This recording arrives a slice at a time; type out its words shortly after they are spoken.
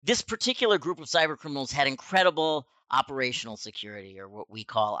This particular group of cyber criminals had incredible operational security, or what we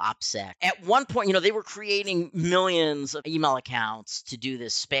call OPSEC. At one point, they were creating millions of email accounts to do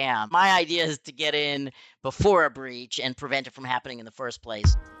this spam. My idea is to get in before a breach and prevent it from happening in the first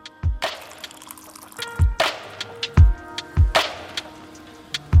place.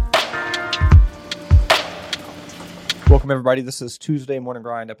 Welcome, everybody. This is Tuesday Morning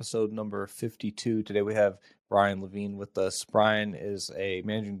Grind, episode number 52. Today we have Brian Levine with us. Brian is a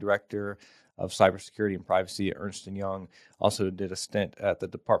managing director of cybersecurity and privacy at Ernst & Young. Also did a stint at the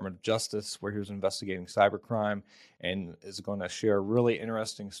Department of Justice where he was investigating cybercrime, and is going to share a really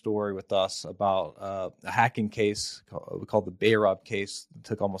interesting story with us about a hacking case called the Bayrob case. It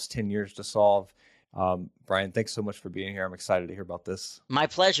took almost 10 years to solve. Brian, thanks so much for being here. I'm excited to hear about this. My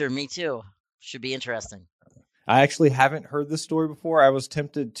pleasure. Me too. Should be interesting. I actually haven't heard this story before. I was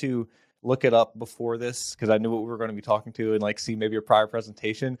tempted to look it up before this because I knew what we were going to be talking to and see maybe a prior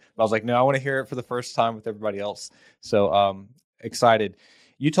presentation. But I was like, no, I want to hear it for the first time with everybody else. So excited.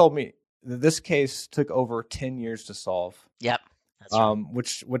 You told me that this case took over 10 years to solve. Yep. That's right.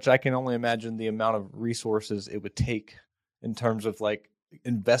 Which I can only imagine the amount of resources it would take in terms of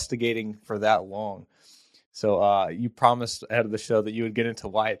investigating for that long. So you promised ahead of the show that you would get into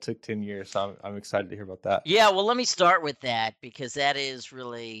why it took 10 years. So I'm excited to hear about that. Yeah, well, let me start with that because that is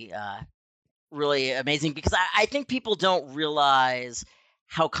really, really amazing. Because I think people don't realize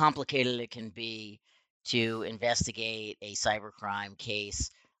how complicated it can be to investigate a cybercrime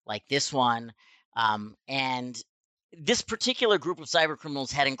case like this one. And this particular group of cyber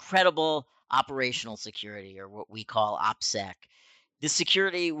criminals had incredible operational security, or what we call OPSEC. This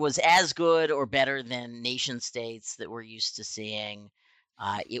security was as good or better than nation states that we're used to seeing.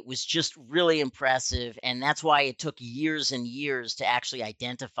 It was just really impressive, and that's why it took years and years to actually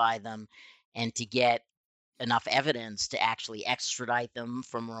identify them and to get enough evidence to actually extradite them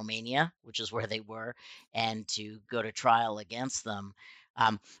from Romania, which is where they were, and to go to trial against them.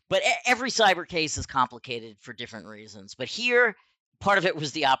 But every cyber case is complicated for different reasons. But here, part of it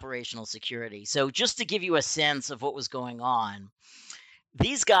was the operational security. So just to give you a sense of what was going on,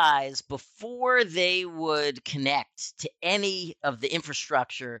 these guys, before they would connect to any of the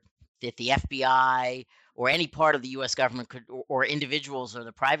infrastructure that the FBI or any part of the US government could, or individuals or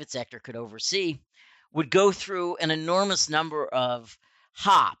the private sector could oversee, would go through an enormous number of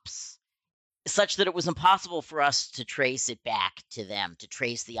hops, such that it was impossible for us to trace it back to them, to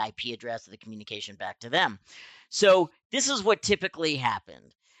trace the IP address of the communication back to them. So this is what typically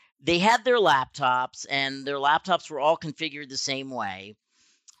happened. They had their laptops, and their laptops were all configured the same way.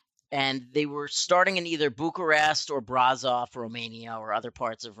 And they were starting in either Bucharest or Brasov, Romania, or other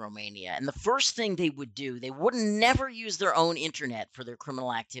parts of Romania. And the first thing they would do, they wouldn't never use their own internet for their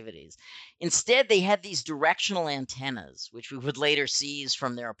criminal activities. Instead, they had these directional antennas, which we would later seize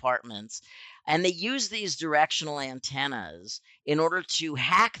from their apartments. And they used these directional antennas in order to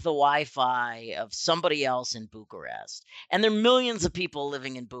hack the Wi-Fi of somebody else in Bucharest. And there are millions of people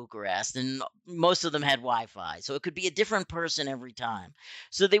living in Bucharest, and most of them had Wi-Fi. So it could be a different person every time.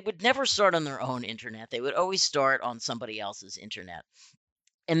 So they would never start on their own internet. They would always start on somebody else's internet.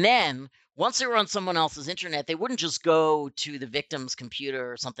 And then once they were on someone else's internet, they wouldn't just go to the victim's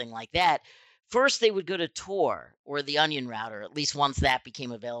computer or something like that. First, they would go to Tor or the Onion router, at least once that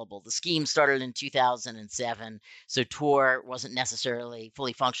became available. The scheme started in 2007, so Tor wasn't necessarily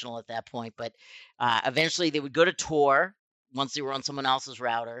fully functional at that point. But eventually, they would go to Tor once they were on someone else's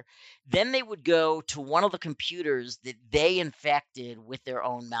router. Then they would go to one of the computers that they infected with their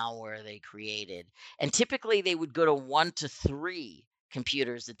own malware they created. And typically, they would go to 1 to 3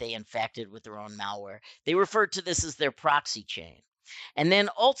 computers that they infected with their own malware. They referred to this as their proxy chain. And then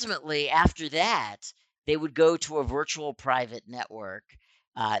ultimately, after that, they would go to a virtual private network.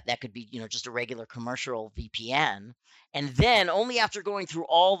 That could be, just a regular commercial VPN. And then only after going through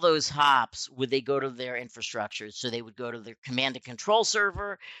all those hops would they go to their infrastructure. So they would go to their command and control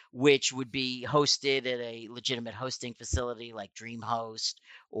server, which would be hosted at a legitimate hosting facility like DreamHost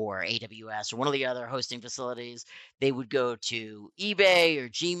or AWS or one of the other hosting facilities. They would go to eBay or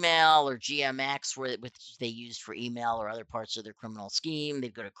Gmail or GMX, which they used for email or other parts of their criminal scheme.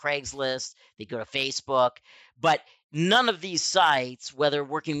 They'd go to Craigslist. They'd go to Facebook. But none of these sites, whether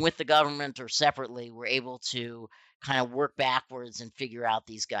working with the government or separately, were able to kind of work backwards and figure out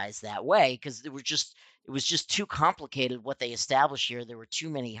these guys that way, because it was just too complicated what they established here. There were too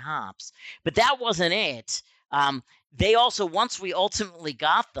many hops. But that wasn't it. They also, once we ultimately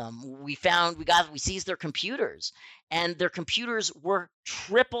got them, we seized their computers, and their computers were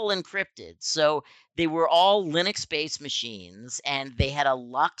triple encrypted. So they were all Linux-based machines, and they had a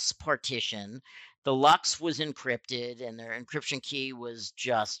LUX partition The LUX was encrypted, and their encryption key was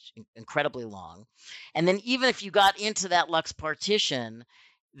just incredibly long. And then even if you got into that LUX partition,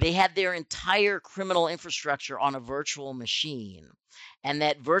 they had their entire criminal infrastructure on a virtual machine. And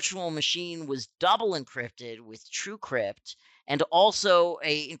that virtual machine was double encrypted with TrueCrypt, and also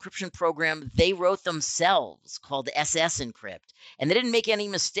a encryption program they wrote themselves called SS Encrypt. And they didn't make any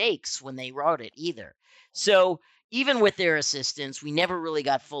mistakes when they wrote it either. So even with their assistance, we never really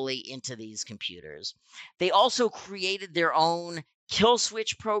got fully into these computers. They also created their own kill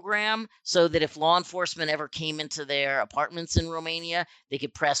switch program so that if law enforcement ever came into their apartments in Romania, they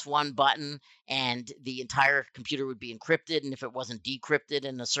could press one button and the entire computer would be encrypted. And if it wasn't decrypted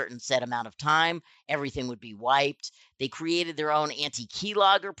in a certain set amount of time, everything would be wiped. They created their own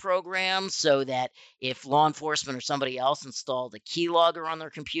anti-keylogger program so that if law enforcement or somebody else installed a keylogger on their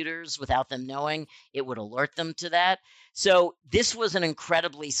computers without them knowing, it would alert them to that. So this was an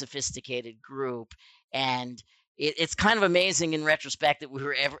incredibly sophisticated group, and it's kind of amazing in retrospect that we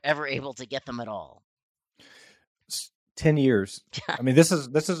were ever able to get them at all. 10 years. I mean, this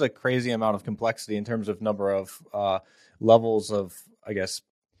is a crazy amount of complexity in terms of number of levels of, I guess,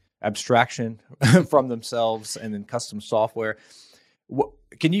 abstraction from themselves and then custom software.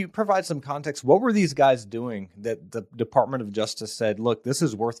 Can you provide some context? What were these guys doing that the Department of Justice said, look, this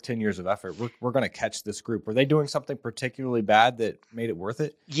is worth 10 years of effort. We're going to catch this group. Were they doing something particularly bad that made it worth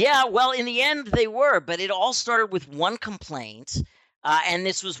it? Yeah, well, in the end, they were, but it all started with one complaint. And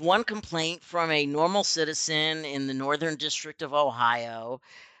this was one complaint from a normal citizen in the Northern District of Ohio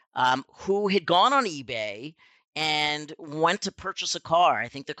who had gone on eBay and went to purchase a car. I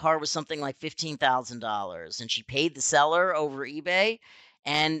think the car was something like $15,000, and she paid the seller over eBay,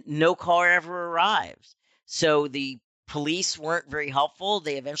 and no car ever arrived. So the police weren't very helpful.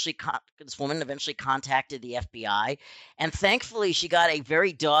 This woman eventually contacted the FBI, and thankfully she got a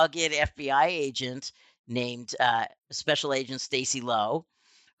very dogged FBI agent named Special Agent Stacy Lowe,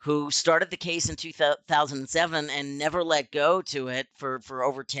 who started the case in 2007 and never let go to it for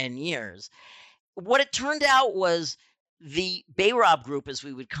over 10 years. What it turned out was the Bayrob group, as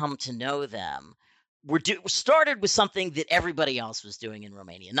we would come to know them, started with something that everybody else was doing in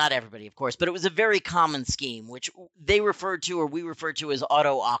Romania. Not everybody, of course, but it was a very common scheme, which we referred to as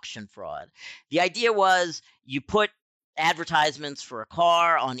auto auction fraud. The idea was you put advertisements for a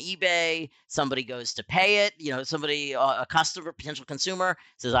car on eBay, somebody goes to pay it, a customer, potential consumer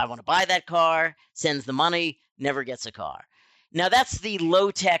says, I want to buy that car, sends the money, never gets a car. Now, that's the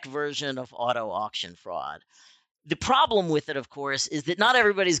low-tech version of auto auction fraud. The problem with it, of course, is that not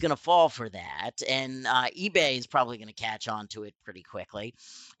everybody's going to fall for that, and eBay is probably going to catch on to it pretty quickly.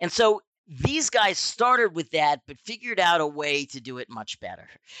 And so these guys started with that, but figured out a way to do it much better.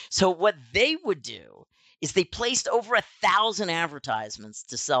 So what they would do is they placed over 1,000 advertisements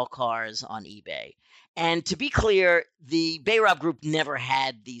to sell cars on eBay. And to be clear, the Bayrob Group never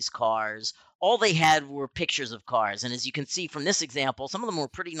had these cars. All they had were pictures of cars. And as you can see from this example, some of them were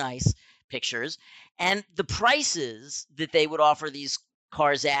pretty nice pictures. And the prices that they would offer these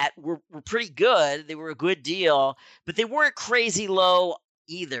cars at were pretty good. They were a good deal, but they weren't crazy low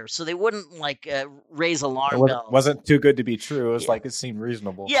either. So they wouldn't raise alarm bells. It wasn't too good to be true. It was like it seemed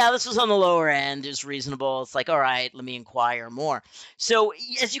reasonable. Yeah, this was on the lower end. It's reasonable. It's like, all right, let me inquire more. So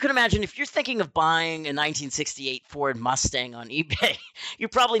as you can imagine, if you're thinking of buying a 1968 Ford Mustang on eBay, you're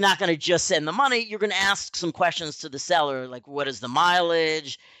probably not going to just send the money. You're going to ask some questions to the seller, like what is the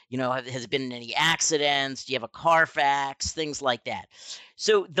mileage? Has it been in any accidents? Do you have a Carfax? Things like that.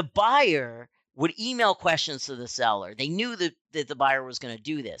 So the buyer would email questions to the seller. They knew that the buyer was going to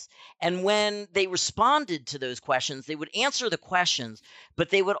do this. And when they responded to those questions, they would answer the questions, but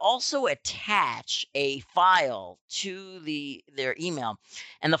they would also attach a file to their email.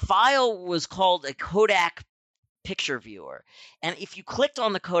 And the file was called a Kodak picture viewer. And if you clicked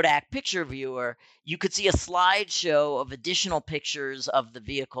on the Kodak picture viewer, you could see a slideshow of additional pictures of the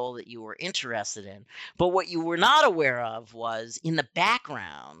vehicle that you were interested in. But what you were not aware of was in the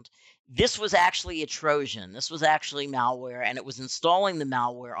background, this was actually a Trojan. This was actually malware, and it was installing the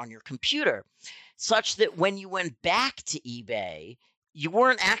malware on your computer, such that when you went back to eBay, you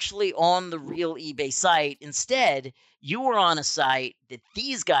weren't actually on the real eBay site. Instead, you were on a site that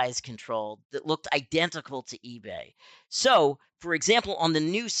these guys controlled that looked identical to eBay. So, for example, on the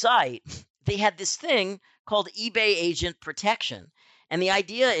new site, they had this thing called eBay Agent Protection. And the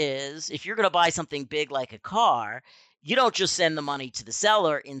idea is if you're going to buy something big like a car, you don't just send the money to the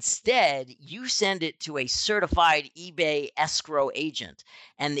seller. Instead, you send it to a certified eBay escrow agent.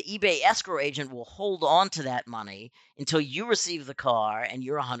 And the eBay escrow agent will hold on to that money until you receive the car and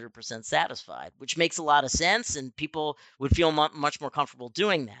you're 100% satisfied, which makes a lot of sense. And people would feel much more comfortable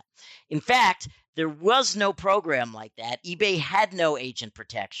doing that. In fact, there was no program like that. eBay had no agent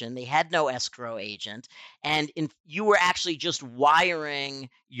protection. They had no escrow agent. And you were actually just wiring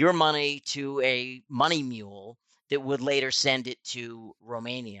your money to a money mule that would later send it to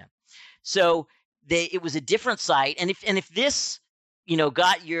Romania. So it was a different site. And if this,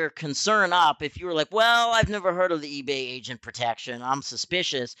 got your concern up, if you were like, well, I've never heard of the eBay agent protection, I'm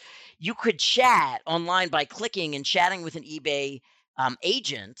suspicious, you could chat online by clicking and chatting with an eBay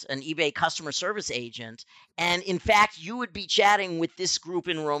agent, an eBay customer service agent. And in fact, you would be chatting with this group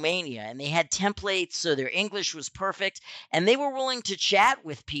in Romania, and they had templates, so their English was perfect. And they were willing to chat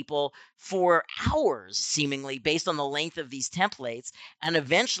with people for hours, seemingly, based on the length of these templates. And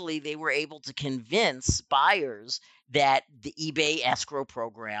eventually, they were able to convince buyers that the eBay escrow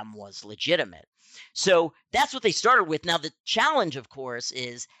program was legitimate. So that's what they started with. Now, the challenge, of course,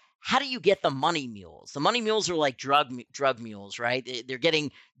 is how do you get the money mules? The money mules are like drug mules, right? They're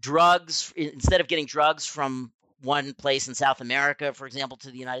getting drugs instead of getting drugs from one place in South America, for example,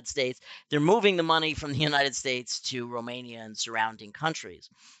 to the United States. They're moving the money from the United States to Romania and surrounding countries.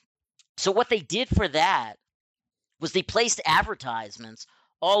 So what they did for that was they placed advertisements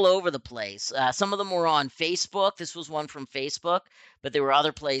all over the place. Some of them were on Facebook. This was one from Facebook, but there were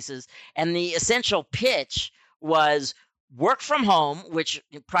other places. And the essential pitch was work from home, which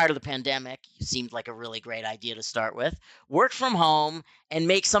prior to the pandemic seemed like a really great idea to start with. Work from home and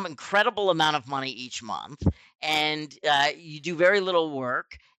make some incredible amount of money each month. And you do very little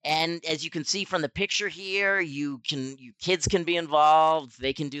work. And as you can see from the picture here, you kids can be involved.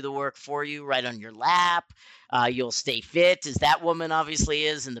 They can do the work for you right on your lap. You'll stay fit, as that woman obviously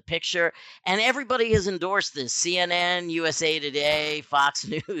is in the picture. And everybody has endorsed this. CNN, USA Today, Fox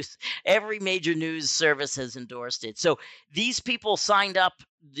News, every major news service has endorsed it. So these people signed up.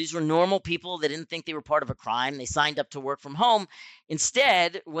 These were normal people. They didn't think they were part of a crime. They signed up to work from home.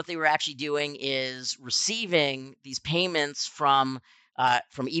 Instead, what they were actually doing is receiving these payments from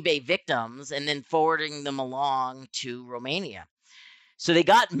eBay victims and then forwarding them along to Romania. So they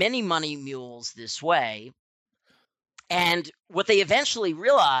got many money mules this way. And what they eventually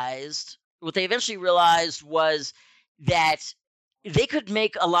realized was that they could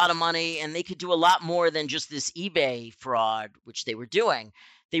make a lot of money and they could do a lot more than just this eBay fraud, which they were doing.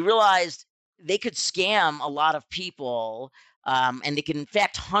 They realized they could scam a lot of people, and they could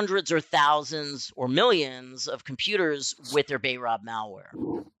infect hundreds or thousands or millions of computers with their Bayrob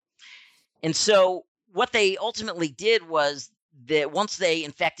malware. And so what they ultimately did was that once they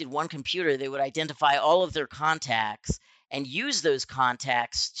infected one computer, they would identify all of their contacts and use those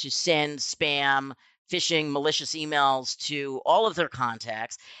contacts to send spam, phishing, malicious emails to all of their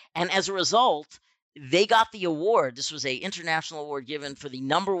contacts. And as a result, they got the award. This was an international award given for the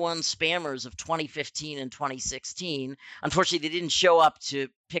number one spammers of 2015 and 2016. Unfortunately, they didn't show up to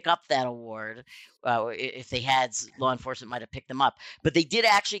pick up that award. If they had, law enforcement might have picked them up. But they did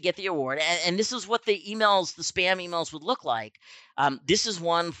actually get the award. And this is what the spam emails would look like. This is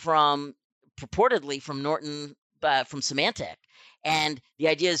one purportedly from Norton, from Symantec. And the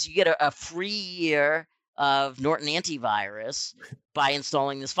idea is you get a free year of Norton antivirus by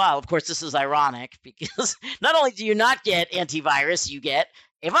installing this file. Of course, this is ironic because not only do you not get antivirus, you get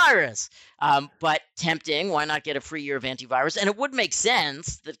a virus. But tempting, why not get a free year of antivirus? And it would make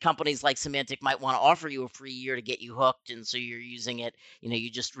sense that companies like Symantec might want to offer you a free year to get you hooked, and so you're using it, you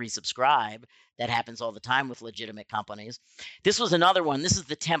just resubscribe. That happens all the time with legitimate companies. This was another one. This is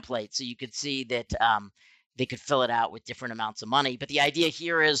the template, so you could see that they could fill it out with different amounts of money. But the idea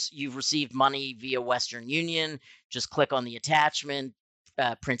here is you've received money via Western Union. Just click on the attachment,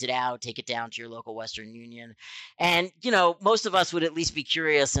 print it out, take it down to your local Western Union. And, most of us would at least be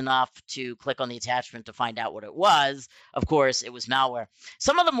curious enough to click on the attachment to find out what it was. Of course, it was malware.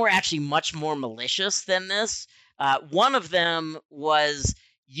 Some of them were actually much more malicious than this. One of them was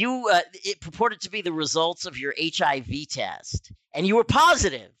it purported to be the results of your HIV test. And you were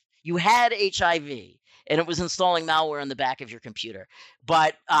positive. You had HIV. And it was installing malware on the back of your computer.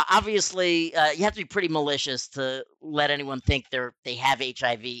 But obviously, you have to be pretty malicious to let anyone think they have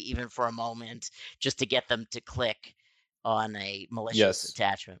HIV even for a moment, just to get them to click on a malicious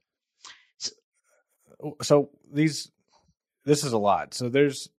attachment. So this is a lot. So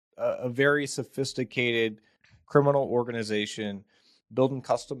there's a very sophisticated criminal organization building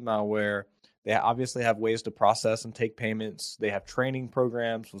custom malware. They obviously have ways to process and take payments. They have training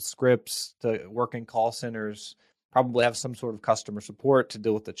programs with scripts to work in call centers. probably have some sort of customer support to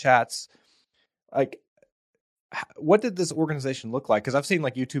deal with the chats. Like, what did this organization look like? Because I've seen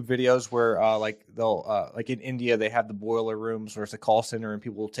like YouTube videos where like they'll like in India they have the boiler rooms where it's a call center and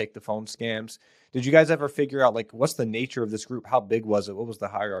people will take the phone scams. Did you guys ever figure out like what's the nature of this group? How big was it? What was the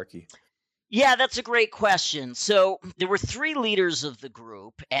hierarchy? Yeah, that's a great question. So there were three leaders of the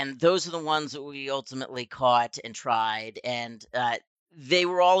group, and those are the ones that we ultimately caught and tried. And they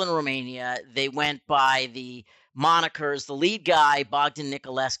were all in Romania. They went by the monikers. The lead guy, Bogdan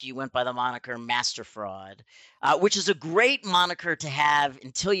Nicolescu, went by the moniker Master Fraud, which is a great moniker to have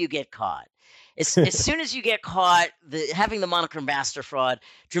until you get caught. As soon as you get caught, having the moniker Master Fraud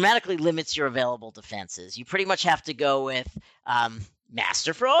dramatically limits your available defenses. You pretty much have to go with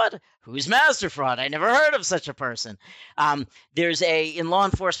Master Fraud? Who's Master Fraud? I never heard of such a person. In law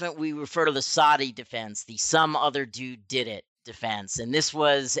enforcement, we refer to the Saudi defense, the some other dude did it defense. And this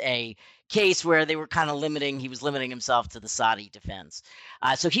was a case where they were kind of he was limiting himself to the Saudi defense.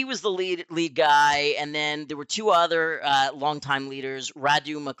 So he was the lead guy. And then there were two other longtime leaders,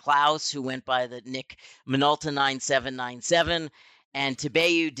 Radu McLaus, who went by the nick Minolta 9797, and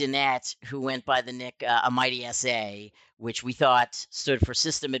Tibeu Dinet, who went by the nick A Mighty SA, which we thought stood for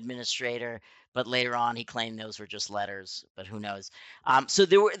System Administrator, but later on he claimed those were just letters, but who knows. So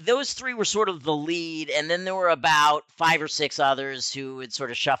those three were sort of the lead, and then there were about 5 or 6 others who would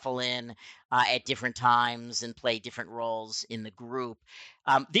sort of shuffle in at different times and play different roles in the group.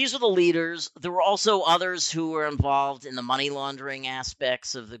 These are the leaders. There were also others who were involved in the money laundering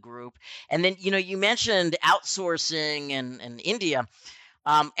aspects of the group. And then, you mentioned outsourcing and India.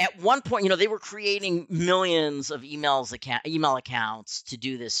 At one point, they were creating millions of email accounts to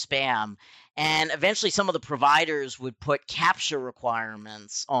do this spam. And eventually some of the providers would put CAPTCHA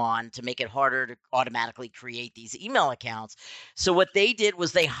requirements on to make it harder to automatically create these email accounts. So what they did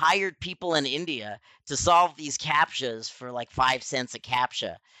was they hired people in India to solve these CAPTCHAs for like 5 cents a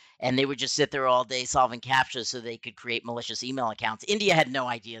CAPTCHA. And they would just sit there all day solving CAPTCHAs so they could create malicious email accounts. India had no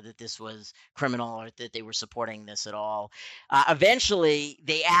idea that this was criminal or that they were supporting this at all. Eventually,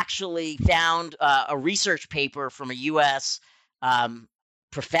 they actually found a research paper from a U.S.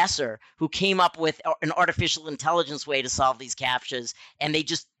 Professor who came up with an artificial intelligence way to solve these CAPTCHAs, and they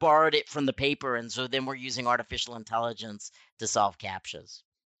just borrowed it from the paper. And so then we're using artificial intelligence to solve CAPTCHAs.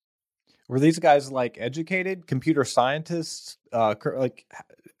 Were these guys like educated computer scientists? Like,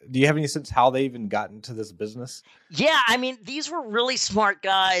 do you have any sense how they even got into this business? Yeah, I mean, these were really smart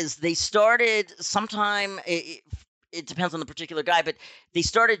guys. They started sometime, it depends on the particular guy, but they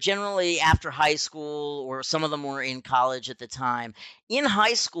started generally after high school, or some of them were in college at the time. In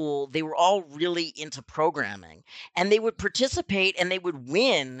high school, they were all really into programming, and they would participate and they would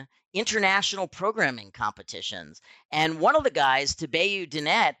win international programming competitions. And one of the guys, Tibeu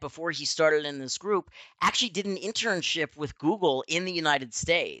Dinet, before he started in this group, actually did an internship with Google in the United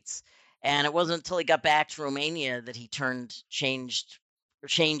States. And it wasn't until he got back to Romania that he changed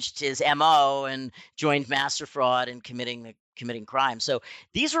his MO and joined Master Fraud and committing crime. So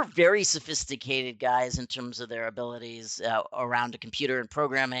these were very sophisticated guys in terms of their abilities around a computer and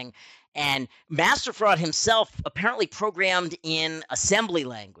programming. And Master Fraud himself apparently programmed in assembly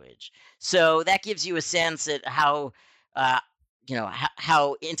language. So that gives you a sense at how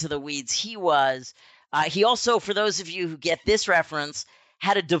into the weeds he was. He also, for those of you who get this reference,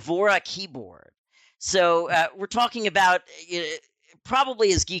 had a Dvorak keyboard. So we're talking about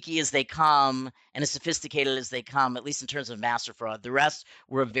probably as geeky as they come and as sophisticated as they come, at least in terms of Master Fraud. The rest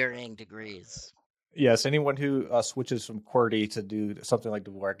were of varying degrees. Yes, anyone who switches from QWERTY to do something like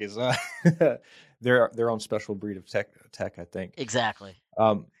Dvorak is their own special breed of tech, I think. Exactly.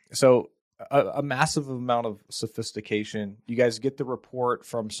 So a massive amount of sophistication. You guys get the report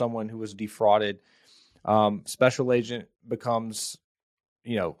from someone who was defrauded. Special agent becomes,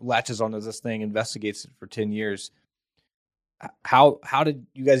 latches onto this thing, investigates it for 10 years. How did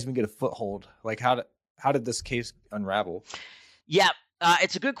you guys even get a foothold? Like, how did this case unravel? Yeah,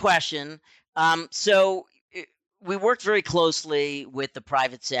 it's a good question. So we worked very closely with the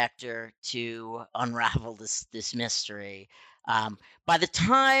private sector to unravel this mystery. By the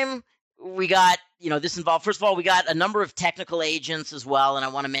time we got, this involved, first of all, we got a number of technical agents as well. And I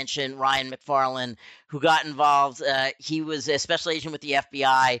want to mention Ryan McFarland, who got involved. He was a special agent with the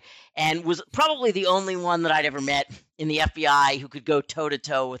FBI and was probably the only one that I'd ever met in the FBI who could go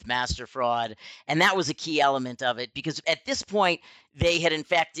toe-to-toe with Master Fraud. And that was a key element of it, because at this point, they had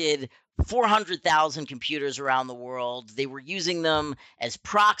infected 400,000 computers around the world. They were using them as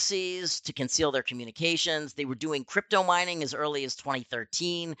proxies to conceal their communications. They were doing crypto mining as early as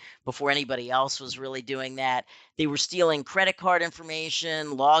 2013, before anybody else was really doing that. They were stealing credit card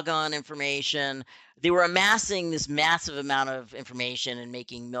information, logon information. They were amassing this massive amount of information and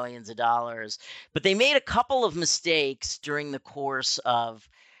making millions of dollars. But they made a couple of mistakes during the course of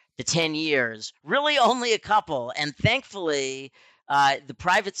the 10 years, really only a couple. And thankfully, the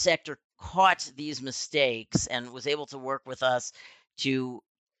private sector caught these mistakes and was able to work with us to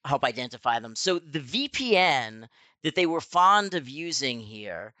help identify them. So the VPN that they were fond of using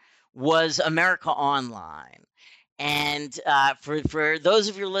here was America Online. And for those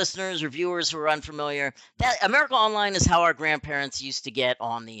of your listeners or viewers who are unfamiliar, that America Online is how our grandparents used to get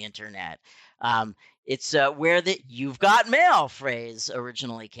on the internet. It's where the "you've got mail" phrase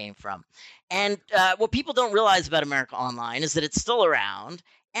originally came from. And what people don't realize about America Online is that it's still around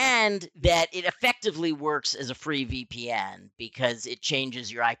and that it effectively works as a free VPN because it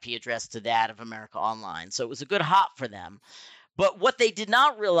changes your IP address to that of America Online. So it was a good hop for them. But what they did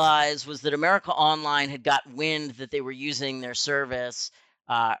not realize was that America Online had got wind that they were using their service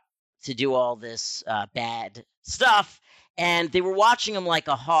to do all this bad stuff. And they were watching him like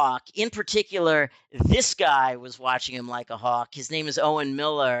a hawk. In particular, this guy was watching him like a hawk. His name is Owen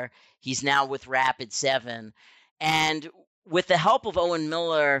Miller. He's now with Rapid7. And with the help of Owen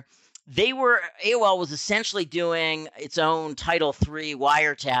Miller, AOL was essentially doing its own Title III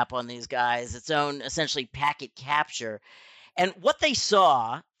wiretap on these guys, its own essentially packet capture. And what they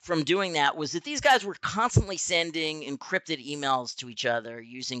saw from doing that was that these guys were constantly sending encrypted emails to each other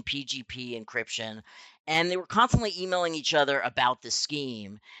using PGP encryption. And they were constantly emailing each other about the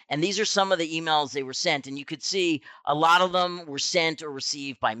scheme. And these are some of the emails they were sent. And you could see a lot of them were sent or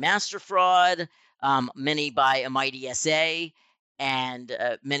received by Master Fraud, many by AmidESA, and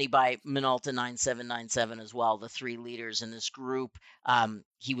many by Minolta 9797 as well, the three leaders in this group.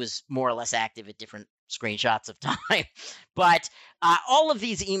 He was more or less active at different screenshots of time. But all of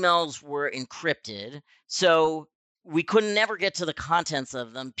these emails were encrypted, so we could never get to the contents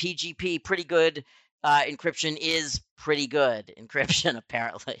of them. PGP, pretty good encryption, is pretty good encryption,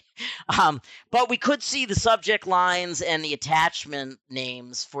 apparently. But we could see the subject lines and the attachment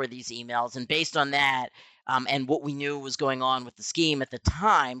names for these emails. And based on that, and what we knew was going on with the scheme at the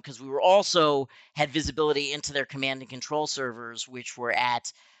time, because we were also had visibility into their command and control servers, which were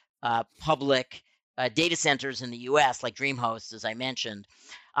at public data centers in the US, like DreamHost, as I mentioned.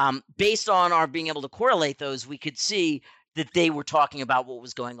 Based on our being able to correlate those, we could see that they were talking about what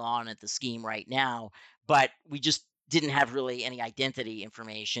was going on at the scheme right now, but we just didn't have really any identity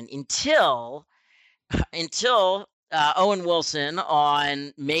information until Owen Wilson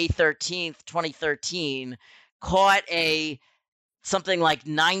on May 13th, 2013, caught something like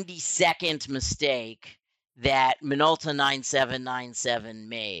 90-second mistake that Minolta 9797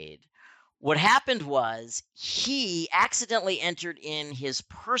 made. What happened was he accidentally entered in his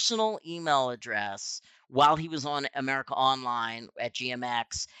personal email address while he was on America Online at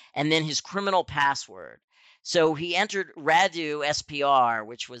GMX, and then his criminal password. So he entered Radu SPR,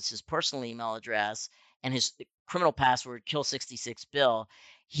 which was his personal email address, and his criminal password, Kill66Bill.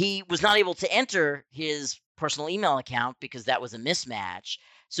 He was not able to enter his personal email account because that was a mismatch.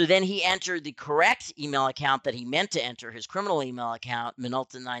 So then he entered the correct email account that he meant to enter, his criminal email account,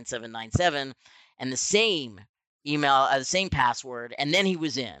 Minolta9797, and the same email, the same password, and then he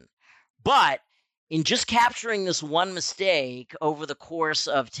was in. But in just capturing this one mistake over the course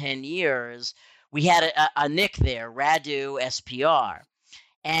of 10 years, we had a nick there, Radu SPR.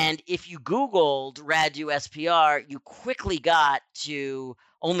 And if you Googled Radu SPR, you quickly got to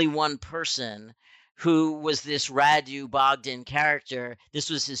only one person, who was this Radu Bogdan character. This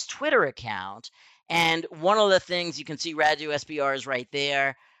was his Twitter account. And one of the things you can see, Radu SPR is right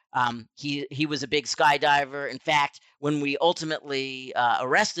there. He was a big skydiver. In fact, when we ultimately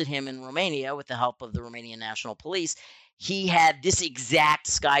arrested him in Romania with the help of the Romanian National Police, he had this exact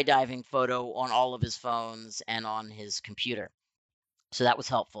skydiving photo on all of his phones and on his computer. So that was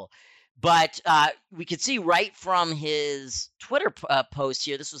helpful. But we could see right from his Twitter post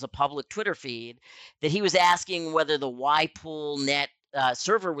here, this was a public Twitter feed, that he was asking whether the YPoolNet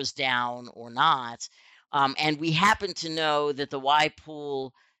server was down or not. And we happen to know that the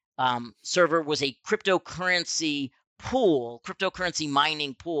YPool server was a cryptocurrency pool, cryptocurrency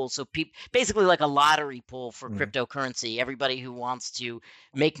mining pool. So basically like a lottery pool for cryptocurrency. Everybody who wants to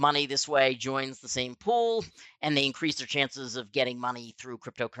make money this way joins the same pool, and they increase their chances of getting money through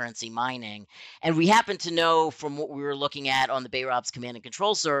cryptocurrency mining. And we happen to know from what we were looking at on the Bayrob's command and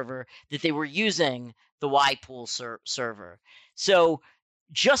control server that they were using the YPool server. So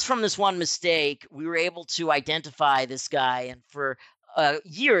just from this one mistake, we were able to identify this guy. And for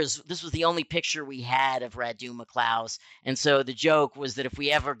years, this was the only picture we had of Radu McClouse. And so the joke was that if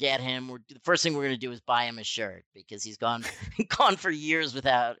we ever get him, the first thing we're going to do is buy him a shirt, because he's gone gone for years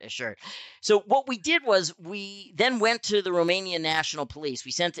without a shirt. So what we did was we then went to the Romanian National Police.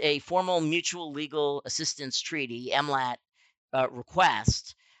 We sent a formal mutual legal assistance treaty, MLAT,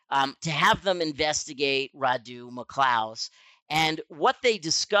 request to have them investigate Radu McClouse. And what they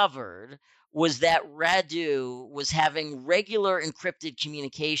discovered was that Radu was having regular encrypted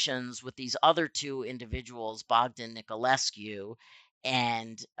communications with these other two individuals, Bogdan Nicolescu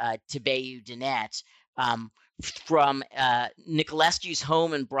and Tiberiu Dinet, from Nicolescu's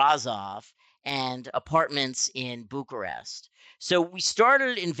home in Brasov and apartments in Bucharest. So we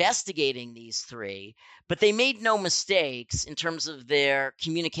started investigating these three, but they made no mistakes in terms of their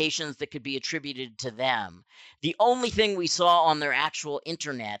communications that could be attributed to them. The only thing we saw on their actual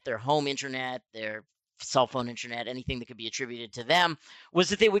internet, their home internet, their cell phone internet, anything that could be attributed to them, was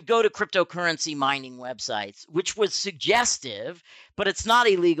that they would go to cryptocurrency mining websites, which was suggestive, but it's not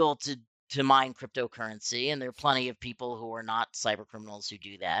illegal to mine cryptocurrency, and there are plenty of people who are not cyber criminals who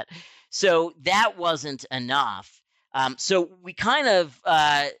do that. So that wasn't enough. So we kind of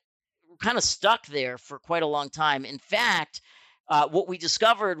stuck there for quite a long time. In fact, what we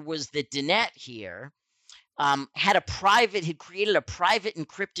discovered was that Dinet here had created a private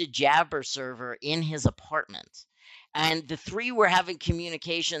encrypted Jabber server in his apartment. And the three were having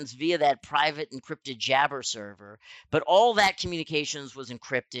communications via that private encrypted Jabber server, but all that communications was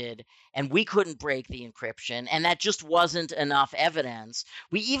encrypted, and we couldn't break the encryption, and that just wasn't enough evidence.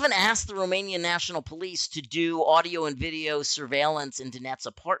 We even asked the Romanian National Police to do audio and video surveillance in Dinet's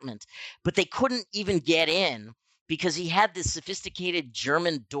apartment, but they couldn't even get in because he had this sophisticated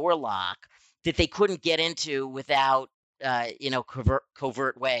German door lock that they couldn't get into without,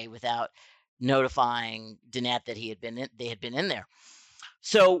 covert way, without notifying Dinet that they had been in there.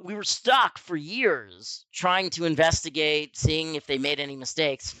 So we were stuck for years trying to investigate, seeing if they made any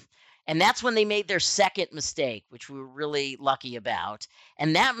mistakes. And that's when they made their second mistake, which we were really lucky about.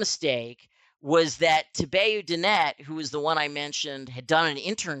 And that mistake was that Tiberiu Dinet, who was the one I mentioned, had done an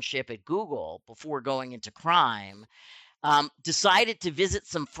internship at Google before going into crime, decided to visit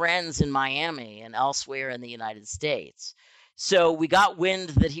some friends in Miami and elsewhere in the United States. So we got wind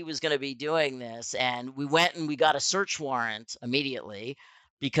that he was going to be doing this, and we went and we got a search warrant immediately,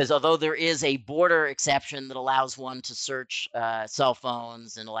 because although there is a border exception that allows one to search cell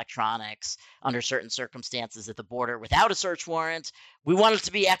phones and electronics under certain circumstances at the border without a search warrant, we wanted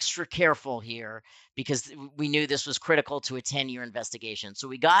to be extra careful here because we knew this was critical to a 10-year investigation. So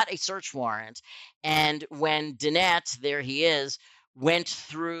we got a search warrant, and when Dinet, there he is, went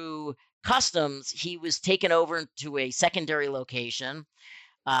through customs, he was taken over to a secondary location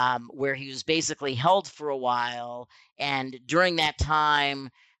where he was basically held for a while. And during that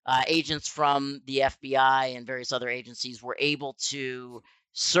time, agents from the FBI and various other agencies were able to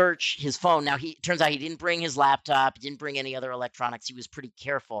search his phone. Now, turns out he didn't bring his laptop, he didn't bring any other electronics. He was pretty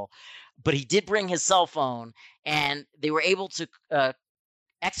careful, but he did bring his cell phone, and they were able to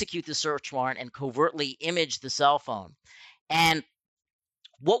execute the search warrant and covertly image the cell phone. And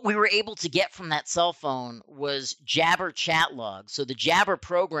what we were able to get from that cell phone was Jabber chat logs. So the Jabber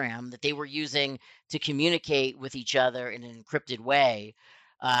program that they were using to communicate with each other in an encrypted way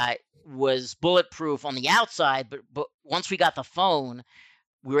was bulletproof on the outside, but once we got the phone,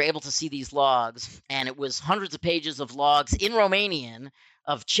 we were able to see these logs, and it was hundreds of pages of logs in Romanian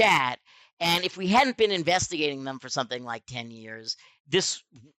of chat. And if we hadn't been investigating them for something like 10 years, this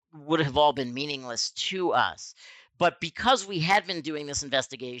would have all been meaningless to us. But because we had been doing this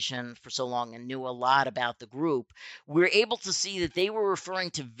investigation for so long and knew a lot about the group, we were able to see that they were referring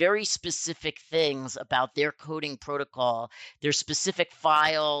to very specific things about their coding protocol, their specific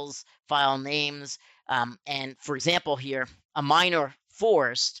files, file names. And for example here, a miner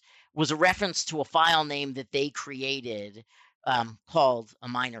forced was a reference to a file name that they created called a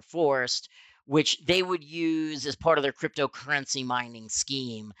miner forced, which they would use as part of their cryptocurrency mining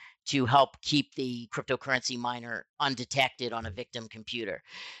scheme to help keep the cryptocurrency miner undetected on a victim computer.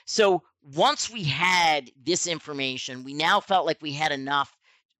 So once we had this information, we now felt like we had enough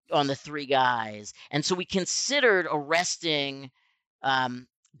on the three guys. And so we considered arresting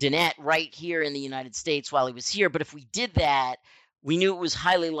Dinet right here in the United States while he was here. But if we did that, we knew it was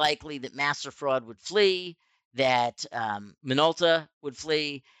highly likely that Master Fraud would flee, that Minolta would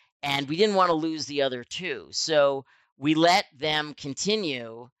flee, and we didn't want to lose the other two. So we let them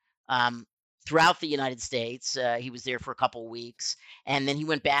continue throughout the United States. He was there for a couple weeks, and then he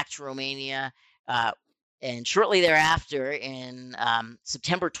went back to Romania. And shortly thereafter, in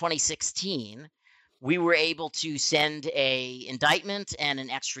September 2016, we were able to send a indictment and an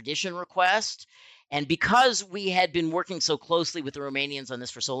extradition request. And because we had been working so closely with the Romanians on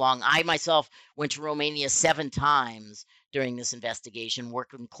this for so long, I myself went to Romania 7 times during this investigation,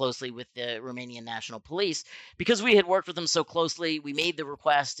 working closely with the Romanian National Police. Because we had worked with them so closely, we made the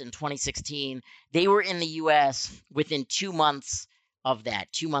request in 2016. They were in the US within 2 months of that,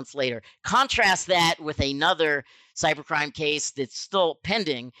 2 months later. Contrast that with another cybercrime case that's still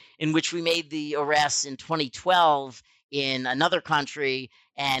pending, in which we made the arrests in 2012 in another country,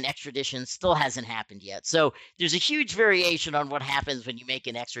 and extradition still hasn't happened yet. So there's a huge variation on what happens when you make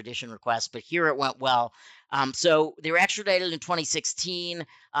an extradition request, but here it went well. So they were extradited in 2016.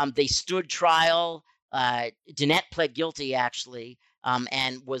 They stood trial. Danette pled guilty, actually,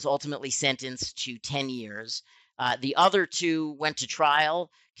 and was ultimately sentenced to 10 years. The other two went to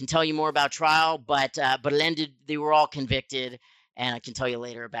trial. Can tell you more about trial, but it ended. They were all convicted, and I can tell you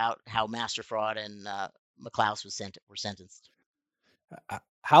later about how Master Fraud and McClouse were sentenced.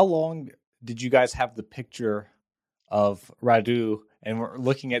 How long did you guys have the picture of Radu and we're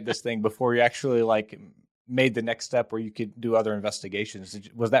looking at this thing before you actually like made the next step where you could do other investigations?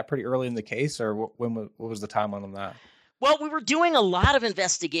 Was that pretty early in the case, or what was the timeline on that? Well, we were doing a lot of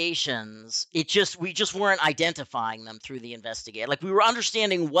investigations. We just weren't identifying them through the investigate. Like, we were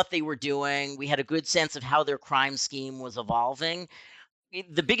understanding what they were doing. We had a good sense of how their crime scheme was evolving.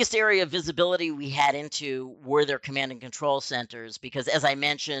 The biggest area of visibility we had into were their command and control centers, because, as I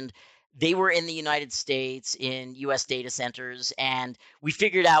mentioned, they were in the United States in US data centers, and we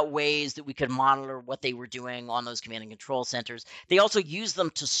figured out ways that we could monitor what they were doing on those command and control centers. They also used them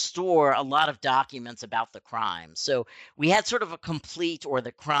to store a lot of documents about the crime. So we had sort of a complete, or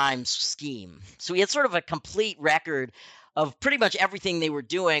the crime scheme. So we had sort of a complete record of pretty much everything they were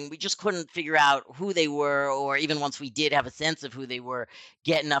doing. We just couldn't figure out who they were, or even once we did have a sense of who they were,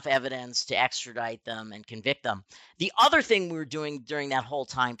 get enough evidence to extradite them and convict them. The other thing we were doing during that whole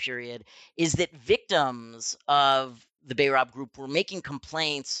time period is that victims of the Bayrob Group were making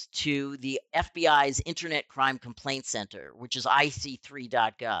complaints to the FBI's Internet Crime Complaint Center, which is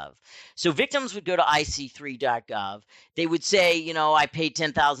IC3.gov. So victims would go to IC3.gov. They would say, you know, I paid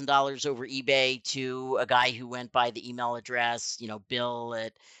 $10,000 over eBay to a guy who went by the email address, you know,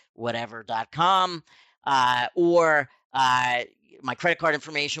 bill@whatever.com, or my credit card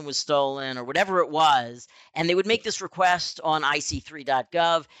information was stolen, or whatever it was. And they would make this request on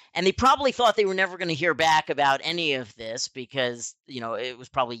IC3.gov, and they probably thought they were never going to hear back about any of this, because, you know, it was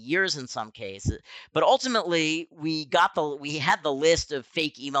probably years in some cases. But ultimately, we had the list of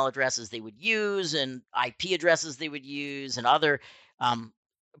fake email addresses they would use, and IP addresses they would use, and other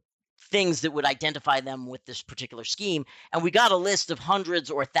things that would identify them with this particular scheme. And we got a list of hundreds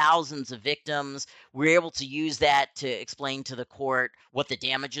or thousands of victims. We were able to use that to explain to the court what the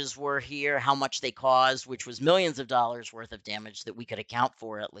damages were here, how much they caused, which was millions of dollars worth of damage that we could account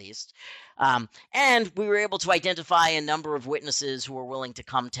for, at least. And we were able to identify a number of witnesses who were willing to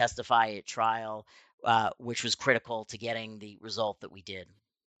come testify at trial, which was critical to getting the result that we did.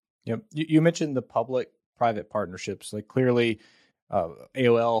 Yep. You mentioned the public-private partnerships. Like, clearly,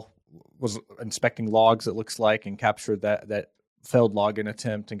 AOL was inspecting logs, it looks like, and captured that failed login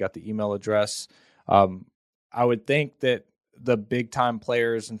attempt and got the email address. I would think that the big time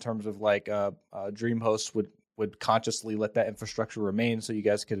players in terms of like DreamHost would consciously let that infrastructure remain so you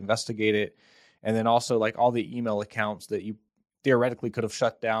guys could investigate it. And then also like all the email accounts that you theoretically could have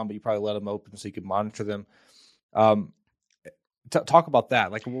shut down, but you probably let them open so you could monitor them. Talk about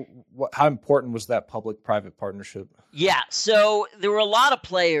that. Like, how important was that public-private partnership? Yeah, so there were a lot of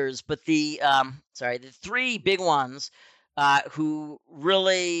players, but the three big ones who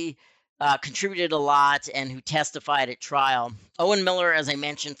really contributed a lot and who testified at trial. Owen Miller, as I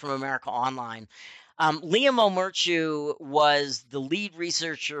mentioned, from America Online. Liam Omerchu was the lead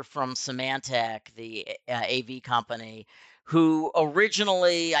researcher from Symantec, the AV company, who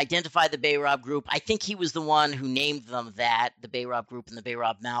originally identified the Bayrob Group. I think he was the one who named them that, the Bayrob Group and the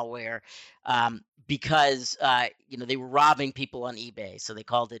Bayrob malware, because they were robbing people on eBay, so they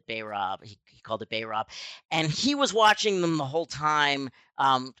called it Bayrob. He called it Bayrob, and he was watching them the whole time.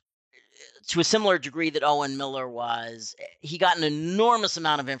 To a similar degree that Owen Miller was. He got an enormous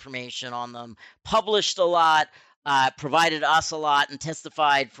amount of information on them, published a lot, provided us a lot, and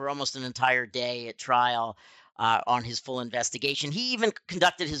testified for almost an entire day at trial on his full investigation. He even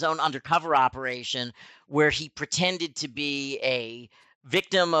conducted his own undercover operation where he pretended to be a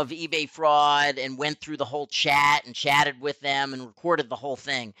victim of eBay fraud and went through the whole chat and chatted with them and recorded the whole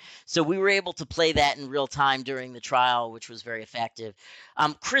thing. So we were able to play that in real time during the trial, which was very effective.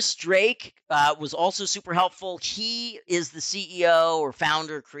 Chris Drake was also super helpful. He is the CEO or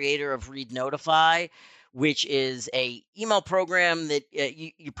founder, creator of Read Notify, which is a email program that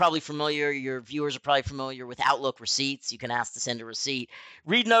you're probably familiar. Your viewers are probably familiar with Outlook receipts. You can ask to send a receipt.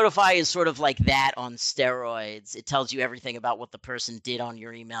 Read Notify is sort of like that on steroids. It tells you everything about what the person did on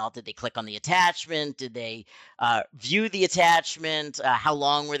your email. Did they click on the attachment? Did they view the attachment? How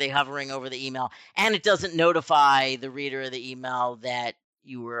long were they hovering over the email? And it doesn't notify the reader of the email that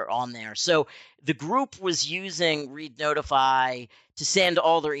you were on there. So the group was using Read Notify to send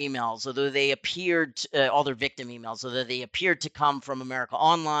all their emails, although they appeared, all their victim emails, although they appeared to come from America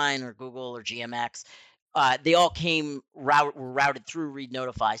Online or Google or GMX. They all were routed through Read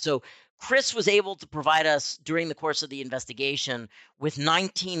Notify. So Chris was able to provide us during the course of the investigation with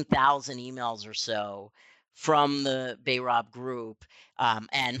 19,000 emails or so from the Bayrob group.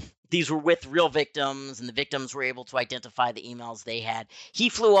 And these were with real victims, and the victims were able to identify the emails they had. He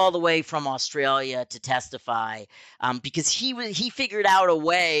flew all the way from Australia to testify because he figured out a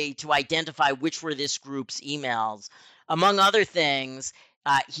way to identify which were this group's emails. Among other things,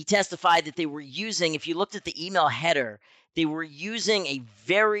 he testified that they were using, if you looked at the email header, they were using a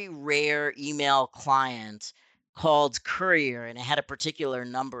very rare email client called Courier, and it had a particular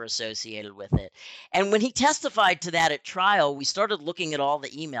number associated with it. And when he testified to that at trial, we started looking at all the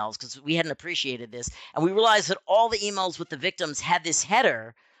emails because we hadn't appreciated this, and we realized that all the emails with the victims had this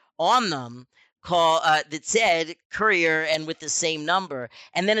header on them that said Courier and with the same number.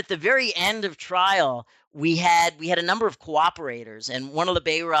 And then at the very end of trial, we had a number of cooperators, and one of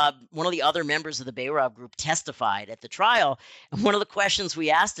the other members of the Bayrob group testified at the trial. And one of the questions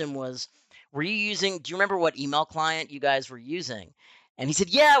we asked him was, do you remember what email client you guys were using? And he said,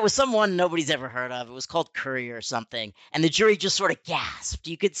 yeah, it was someone nobody's ever heard of. It was called Courier or something. And the jury just sort of gasped.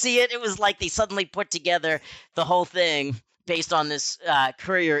 You could see it. It was like they suddenly put together the whole thing based on this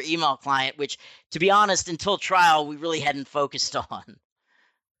Courier email client, which, to be honest, until trial, we really hadn't focused on.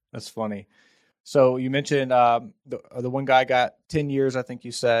 That's funny. So you mentioned the one guy got 10 years, I think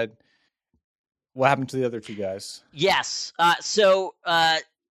you said. What happened to the other two guys? Yes. So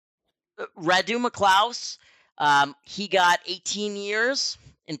Radu McLaus, he got 18 years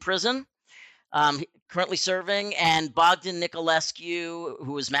in prison, currently serving, and Bogdan Nicolescu,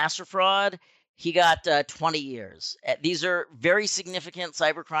 who was master fraud, he got 20 years. These are very significant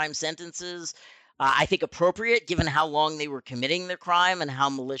cybercrime sentences. I think appropriate given how long they were committing their crime and how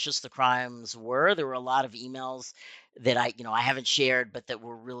malicious the crimes were. There were a lot of emails that I haven't shared, but that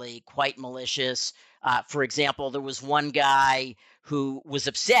were really quite malicious. For example, there was one guy who was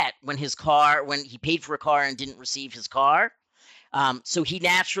upset when he paid for a car and didn't receive his car. So he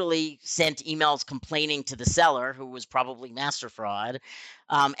naturally sent emails complaining to the seller, who was probably Master Fraud.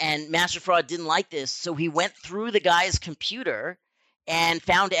 And Master Fraud didn't like this. So he went through the guy's computer and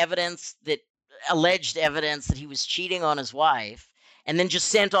found alleged evidence that he was cheating on his wife, and then just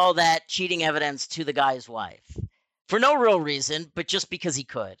sent all that cheating evidence to the guy's wife for no real reason, but just because he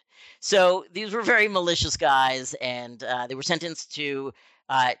could. So these were very malicious guys, and they were sentenced to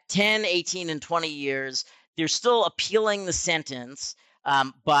 10, 18, and 20 years. They're still appealing the sentence,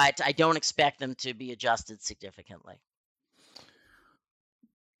 but I don't expect them to be adjusted significantly.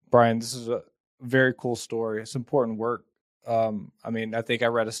 Brian, this is a very cool story. It's important work. I think I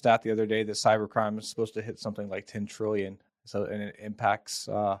read a stat the other day that cybercrime is supposed to hit something like 10 trillion. And it impacts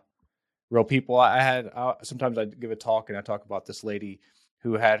real people. Sometimes I give a talk and I talk about this lady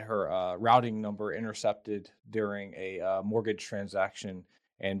who had her routing number intercepted during a mortgage transaction,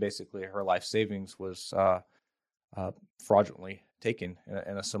 and basically her life savings was fraudulently taken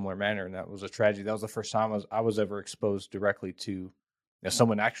in a similar manner, and that was a tragedy. That was the first time I was ever exposed directly to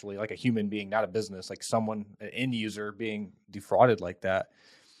someone actually, like a human being, not a business, like someone, an end user, being defrauded like that.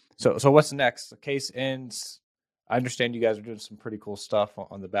 So what's next? The case ends. I understand you guys are doing some pretty cool stuff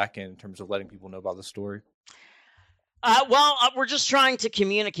on the back end in terms of letting people know about the story. We're just trying to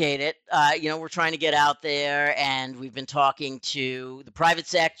communicate it. We're trying to get out there, and we've been talking to the private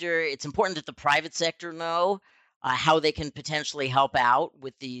sector. It's important that the private sector know how they can potentially help out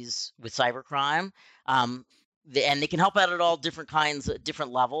with cybercrime. And they can help out at all different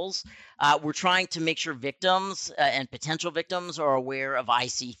levels. We're trying to make sure victims and potential victims are aware of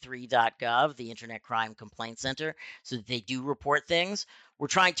IC3.gov, the Internet Crime Complaint Center, so that they do report things. We're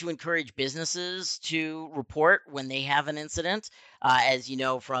trying to encourage businesses to report when they have an incident. As you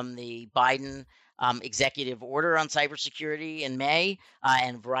know from the Biden executive order on cybersecurity in May,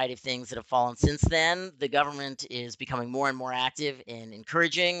 and a variety of things that have fallen since then. The government is becoming more and more active in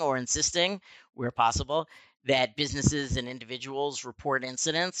encouraging or insisting, where possible, that businesses and individuals report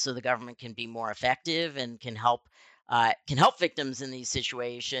incidents so the government can be more effective and can help victims in these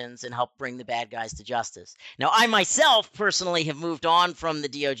situations and help bring the bad guys to justice. Now, I myself personally have moved on from the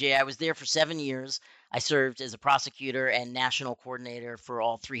DOJ. I was there for 7 years. I served as a prosecutor and national coordinator for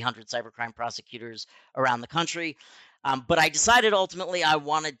all 300 cybercrime prosecutors around the country. But I decided ultimately I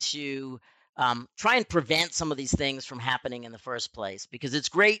wanted to try and prevent some of these things from happening in the first place, because it's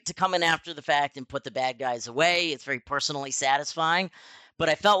great to come in after the fact and put the bad guys away. It's very personally satisfying. But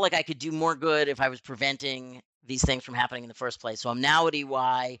I felt like I could do more good if I was preventing these things from happening in the first place. So I'm now at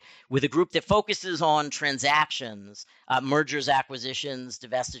EY with a group that focuses on transactions, mergers, acquisitions,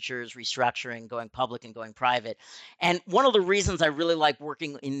 divestitures, restructuring, going public and going private. And one of the reasons I really like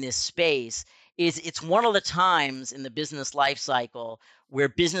working in this space is it's one of the times in the business life cycle where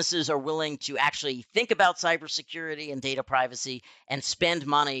businesses are willing to actually think about cybersecurity and data privacy and spend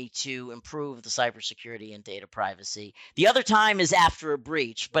money to improve the cybersecurity and data privacy. The other time is after a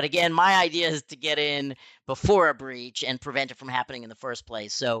breach. But again, my idea is to get in before a breach and prevent it from happening in the first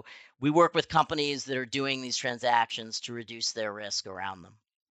place. So we work with companies that are doing these transactions to reduce their risk around them.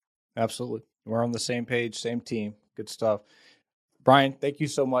 Absolutely. We're on the same page, same team. Good stuff. Brian, thank you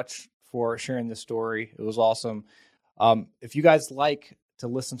so much for sharing this story. It was awesome. If you guys like to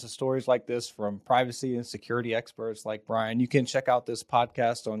listen to stories like this from privacy and security experts like Brian, you can check out this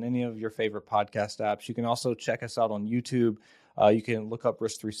podcast on any of your favorite podcast apps. You can also check us out on YouTube. You can look up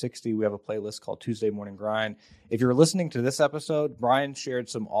Risk 360. We have a playlist called Tuesday Morning Grind. If you're listening to this episode, Brian shared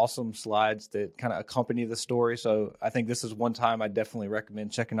some awesome slides that kind of accompany the story. So I think this is one time I definitely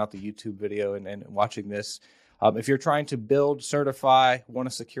recommend checking out the YouTube video and watching this. If you're trying to build, certify, want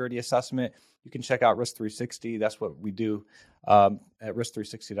a security assessment, you can check out Risk 360. That's what we do at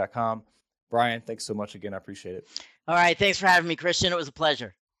risk360.com. Brian, thanks so much again. I appreciate it. All right. Thanks for having me, Christian. It was a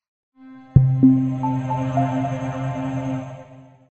pleasure.